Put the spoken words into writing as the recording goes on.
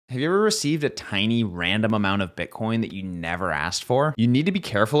Have you ever received a tiny random amount of Bitcoin that you never asked for? You need to be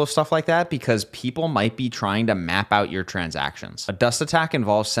careful of stuff like that because people might be trying to map out your transactions. A dust attack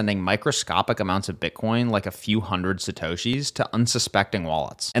involves sending microscopic amounts of Bitcoin, like a few hundred Satoshis, to unsuspecting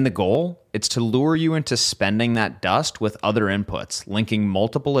wallets. And the goal? It's to lure you into spending that dust with other inputs, linking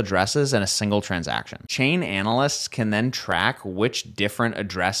multiple addresses in a single transaction. Chain analysts can then track which different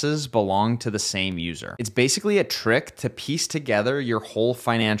addresses belong to the same user. It's basically a trick to piece together your whole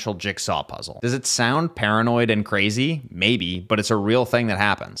financial jigsaw puzzle. Does it sound paranoid and crazy? Maybe, but it's a real thing that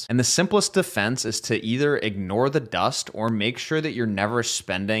happens. And the simplest defense is to either ignore the dust or make sure that you're never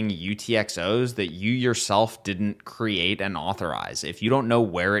spending UTXOs that you yourself didn't create and authorize. If you don't know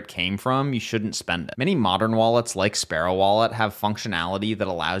where it came from, you shouldn't spend it. Many modern wallets like Sparrow Wallet have functionality that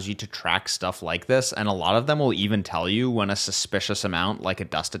allows you to track stuff like this, and a lot of them will even tell you when a suspicious amount like a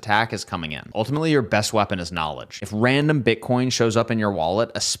dust attack is coming in. Ultimately, your best weapon is knowledge. If random Bitcoin shows up in your wallet,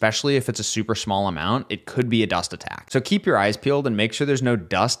 especially if it's a super small amount, it could be a dust attack. So keep your eyes peeled and make sure there's no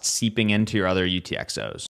dust seeping into your other UTXOs.